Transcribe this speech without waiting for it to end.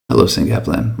Hello, SYNGAP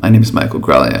Land. My name is Michael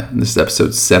Graglia, and this is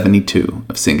episode 72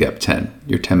 of SYNGAP 10,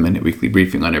 your 10-minute weekly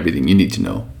briefing on everything you need to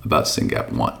know about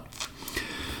SYNGAP 1.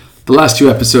 The last two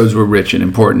episodes were rich in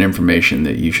important information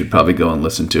that you should probably go and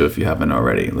listen to if you haven't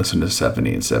already. Listen to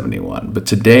 70 and 71. But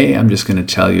today, I'm just going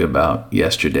to tell you about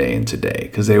yesterday and today,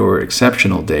 because they were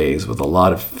exceptional days with a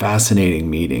lot of fascinating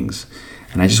meetings,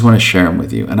 and I just want to share them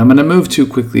with you. And I'm going to move too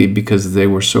quickly because they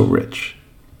were so rich.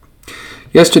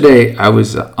 Yesterday, I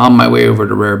was on my way over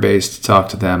to Rare Base to talk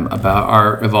to them about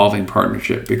our evolving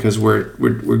partnership because we're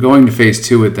going to phase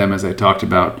 2 with them, as I talked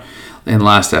about in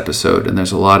last episode, and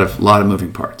there's a lot of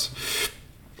moving parts.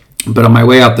 But on my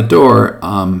way out the door,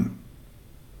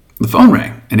 the phone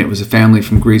rang, and it was a family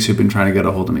from Greece who'd been trying to get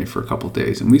a hold of me for a couple of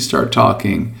days, and we start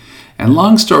talking. And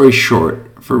long story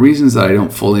short, for reasons that I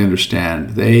don't fully understand,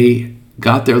 they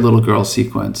got their little girl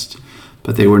sequenced,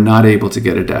 but they were not able to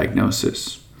get a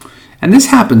diagnosis. And this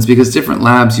happens because different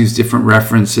labs use different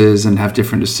references and have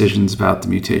different decisions about the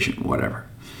mutation, whatever.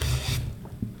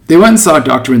 They went and saw a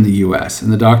doctor in the US,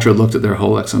 and the doctor looked at their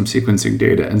whole exome sequencing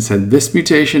data and said, this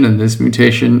mutation and this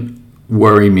mutation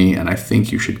worry me, and I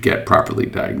think you should get properly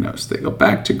diagnosed. They go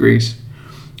back to Greece.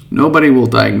 Nobody will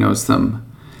diagnose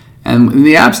them. And in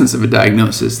the absence of a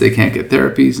diagnosis, they can't get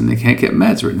therapies and they can't get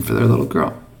meds written for their little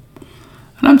girl.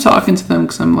 And I'm talking to them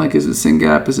because I'm like, is it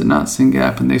SYNGAP? Is it not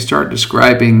SYNGAP? And they start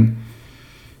describing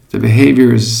the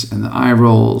behaviors and the eye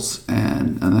rolls,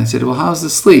 and I said, well, how's the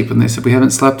sleep? And they said, we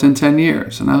haven't slept in 10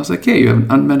 years. And I was like, yeah, you have an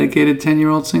unmedicated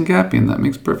 10-year-old SYNGAPian. That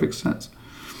makes perfect sense.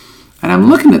 And I'm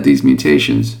looking at these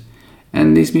mutations,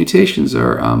 and these mutations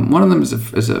are, one of them is a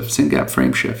SYNGAP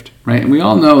frame shift, right? And we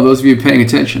all know, those of you paying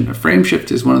attention, a frame shift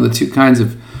is one of the two kinds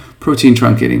of protein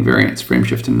truncating variants, frame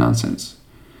shift and nonsense.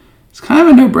 It's kind of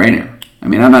a no-brainer. I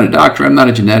mean, I'm not a doctor, I'm not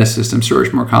a geneticist, I'm sure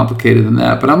it's more complicated than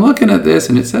that, but I'm looking at this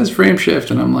and it says frame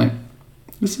shift, and I'm like,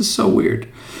 this is so weird.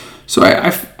 So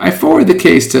I forward the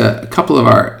case to a couple of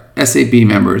our SAB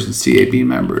members and CAB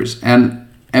members, and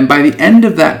by the end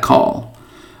of that call,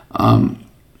 a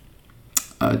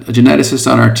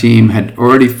geneticist on our team had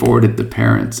already forwarded the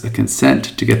parents a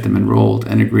consent to get them enrolled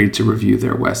and agreed to review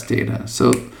their West data.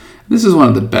 So this is one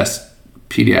of the best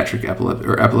pediatric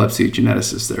epilepsy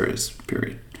geneticists there is,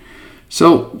 period.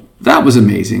 So that was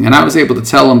amazing. And I was able to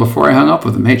tell them before I hung up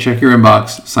with them, hey, check your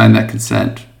inbox, sign that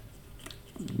consent.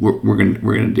 We're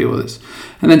gonna deal with this.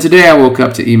 And then today I woke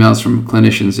up to emails from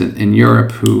clinicians in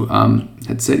Europe who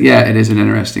had said, yeah, it is an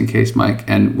interesting case, Mike,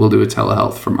 and we'll do a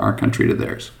telehealth from our country to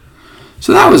theirs.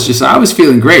 So that was I was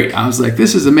feeling great. I was like,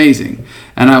 this is amazing.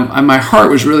 And my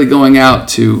heart was really going out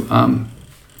to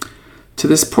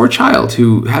this poor child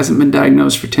who hasn't been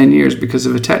diagnosed for 10 years because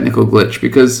of a technical glitch,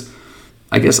 because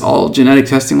I guess all genetic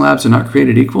testing labs are not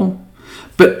created equal.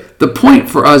 But the point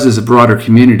for us as a broader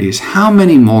community is how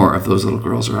many more of those little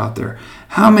girls are out there?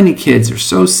 How many kids are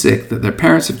so sick that their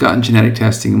parents have gotten genetic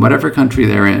testing in whatever country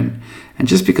they're in, and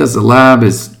just because the lab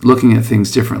is looking at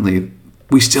things differently,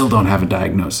 we still don't have a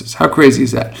diagnosis? How crazy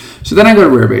is that? So then I go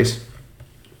to Rare Base.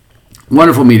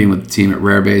 Wonderful meeting with the team at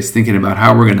Rare Base, thinking about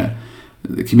how we're going to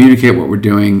communicate what we're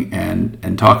doing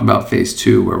and talk about phase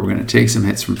 2, where we're going to take some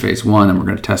hits from phase 1 and we're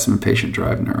going to test them in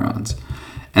patient-derived neurons.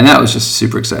 And that was just a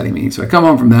super exciting meeting. So I come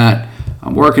home from that,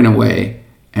 I'm working away,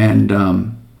 and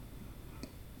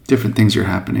different things are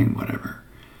happening, whatever.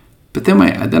 But then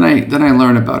I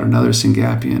learn about another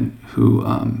SYNGAPian who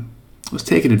was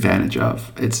taken advantage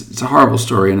of. It's a horrible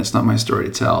story, and it's not my story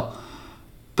to tell,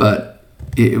 but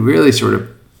it really sort of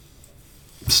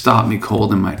stop me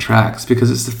cold in my tracks,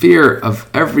 because it's the fear of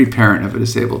every parent of a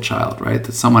disabled child, right?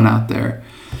 That someone out there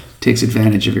takes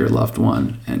advantage of your loved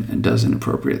one and does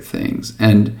inappropriate things.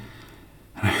 And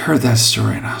I heard that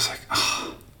story and I was like,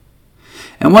 oh.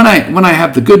 And when I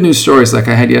have the good news stories like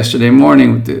I had yesterday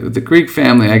morning with the Greek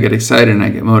family, I get excited and I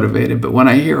get motivated. But when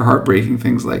I hear heartbreaking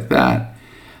things like that,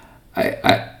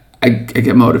 I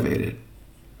get motivated,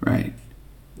 right?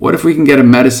 What if we can get a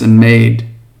medicine made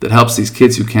that helps these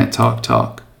kids who can't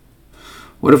talk?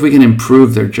 What if we can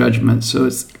improve their judgment so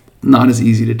it's not as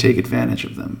easy to take advantage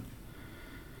of them?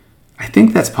 I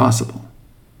think that's possible.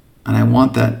 And I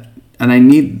want that. And I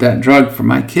need that drug for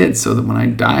my kids so that when I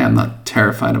die, I'm not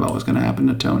terrified about what's going to happen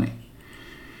to Tony.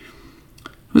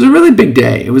 It was a really big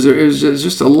day. It was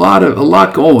just a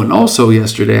lot going. Also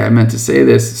yesterday, I meant to say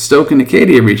this, Stoke and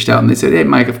Acadia reached out and they said, hey,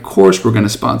 Mike, of course we're going to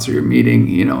sponsor your meeting.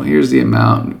 You know, here's the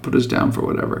amount. Put us down for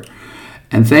whatever.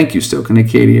 And thank you, Stoke and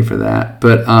Acadia, for that.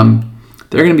 But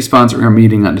they're going to be sponsoring our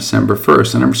meeting on December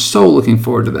 1st, and I'm so looking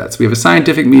forward to that. So we have a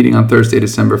scientific meeting on Thursday,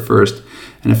 December 1st,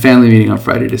 and a family meeting on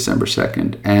Friday, December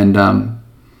 2nd. And I'm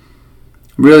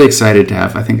really excited to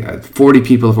have, I think 40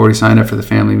 people have already signed up for the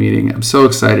family meeting. I'm so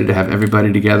excited to have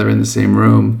everybody together in the same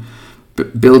room,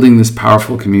 building this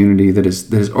powerful community that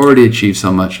has already achieved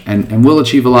so much and will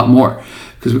achieve a lot more,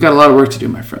 because we've got a lot of work to do,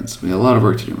 my friends. We got a lot of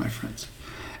work to do, my friends.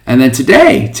 And then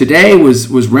today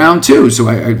was round 2. So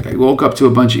I woke up to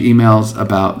a bunch of emails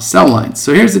about cell lines.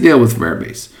 So here's the deal with Rare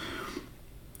Base.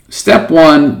 Step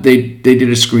 1, they did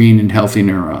a screen in healthy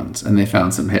neurons and they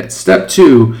found some hits. Step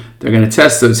 2, they're going to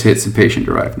test those hits in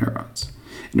patient-derived neurons.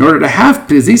 In order to have,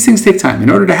 because these things take time, in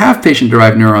order to have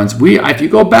patient-derived neurons, if you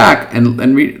go back and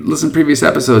listen to previous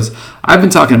episodes, I've been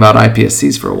talking about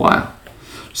iPSCs for a while.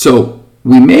 So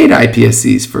we made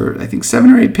iPSCs for, I think,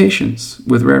 7 or 8 patients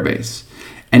with Rare Base.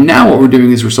 And now what we're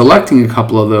doing is we're selecting a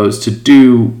couple of those to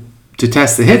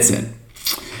test the hits in.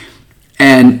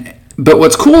 But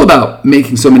what's cool about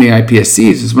making so many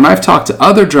iPSCs is when I've talked to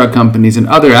other drug companies and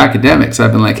other academics,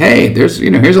 I've been like, hey, here's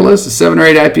a list of 7 or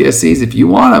 8 iPSCs. If you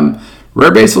want them,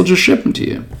 Rare Base will just ship them to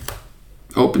you.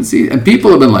 Open seat. And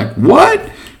people have been like, what?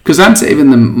 Because I'm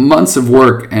saving them months of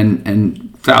work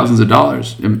and thousands of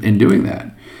dollars in doing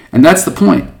that. And that's the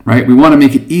point, right? We want to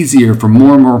make it easier for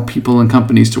more and more people and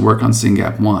companies to work on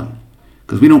SYNGAP1,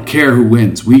 because we don't care who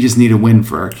wins. We just need a win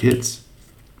for our kids.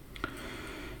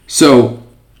 So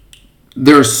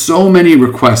there are so many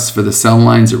requests for the cell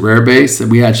lines at Rare Base that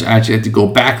we actually had to go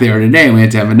back there today, and we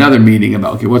had to have another meeting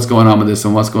about, okay, what's going on with this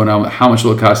and what's going on with how much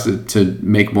will it cost to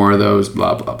make more of those,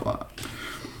 blah, blah, blah.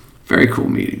 Very cool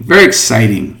meeting. Very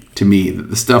exciting to me that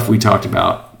the stuff we talked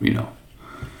about,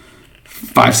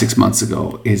 5-6 months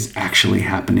ago is actually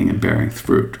happening and bearing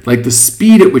fruit. Like, the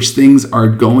speed at which things are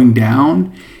going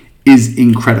down is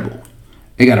incredible.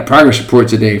 I got a progress report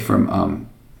today from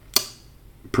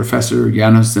Professor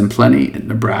Janos Zempleni in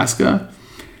Nebraska,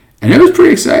 and it was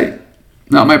pretty exciting.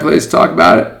 Not my place to talk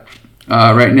about it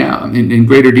right now in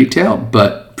greater detail,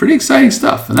 but pretty exciting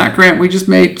stuff. And that grant we just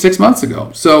made 6 months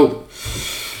ago. So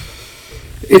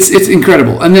it's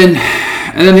incredible. And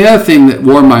then the other thing that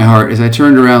warmed my heart is I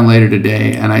turned around later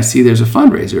today and I see there's a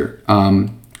fundraiser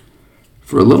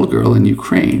for a little girl in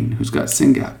Ukraine who's got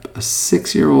SYNGAP, a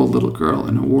 6-year-old little girl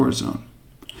in a war zone.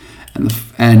 And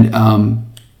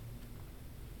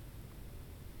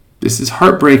this is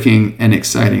heartbreaking and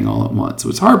exciting all at once. So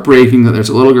it's heartbreaking that there's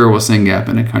a little girl with SYNGAP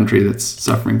in a country that's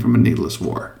suffering from a needless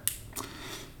war.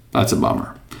 That's a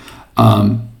bummer.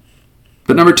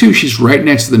 But number 2, she's right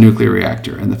next to the nuclear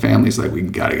reactor, and the family's like, we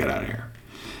got to get out of here.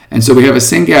 And so we have a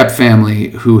SYNGAP family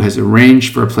who has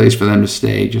arranged for a place for them to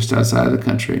stay just outside of the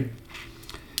country.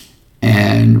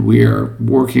 And we are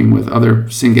working with other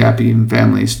SYNGAPian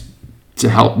families to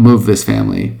help move this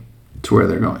family to where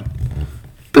they're going.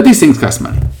 But these things cost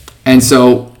money. And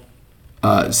so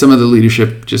some of the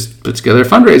leadership just put together a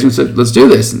fundraiser and said, let's do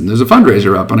this. And there's a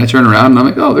fundraiser up. And I turn around and I'm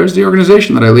like, oh, there's the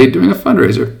organization that I lead doing a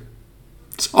fundraiser.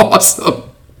 It's awesome.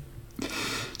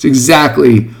 It's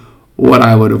exactly what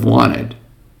I would have wanted.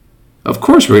 Of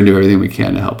course we're going to do everything we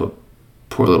can to help a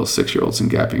poor little 6-year-old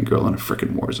SYNGAPian girl in a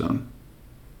frickin' war zone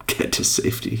get to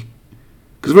safety.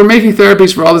 Because we're making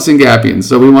therapies for all the SYNGAPians,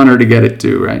 so we want her to get it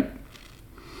too, right?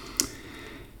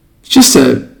 It's just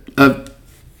a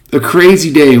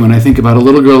crazy day when I think about a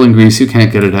little girl in Greece who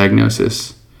can't get a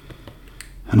diagnosis,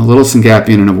 and a little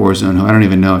SYNGAPian in a war zone who I don't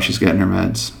even know if she's getting her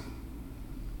meds.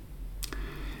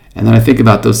 And then I think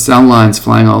about those cell lines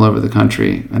flying all over the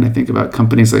country, and I think about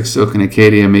companies like Silk and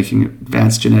Acadia making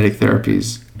advanced genetic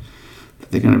therapies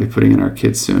that they're going to be putting in our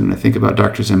kids soon. And I think about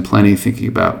Dr. Zempleni thinking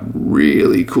about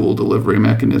really cool delivery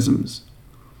mechanisms.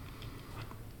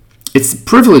 It's the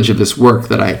privilege of this work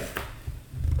that I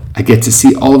get to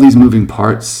see all these moving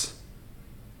parts.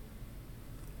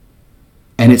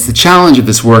 And it's the challenge of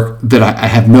this work that I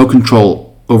have no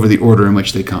control over the order in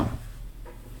which they come.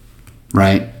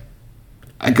 Right?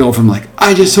 I go from like,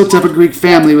 I just hooked up a Greek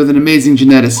family with an amazing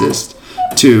geneticist,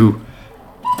 to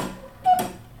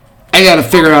I got to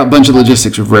figure out a bunch of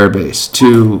logistics with Rare Base,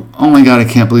 to, oh my God, I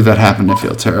can't believe that happened, I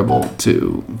feel terrible,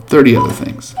 to 30 other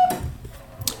things.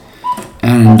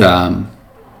 And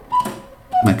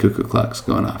my cuckoo clock's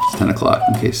going off. It's 10 o'clock,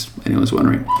 in case anyone's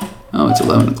wondering. Oh, it's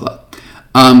 11 o'clock.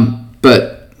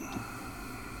 But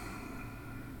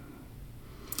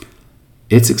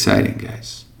it's exciting,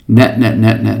 guys.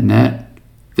 Net.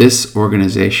 This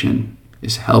organization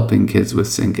is helping kids with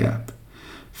SYNGAP,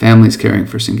 families caring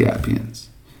for SYNGAPians,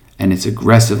 and it's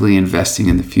aggressively investing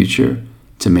in the future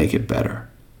to make it better.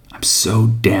 I'm so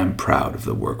damn proud of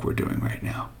the work we're doing right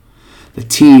now. The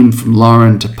team, from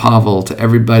Lauren to Pavel to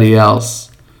everybody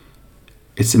else,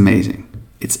 it's amazing.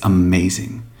 It's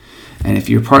amazing. And if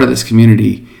you're part of this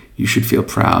community, you should feel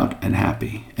proud and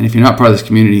happy. And if you're not part of this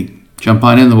community, jump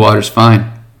on in. The water's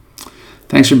fine.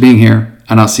 Thanks for being here.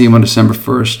 and I'll see you on December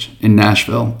 1st in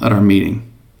Nashville at our meeting.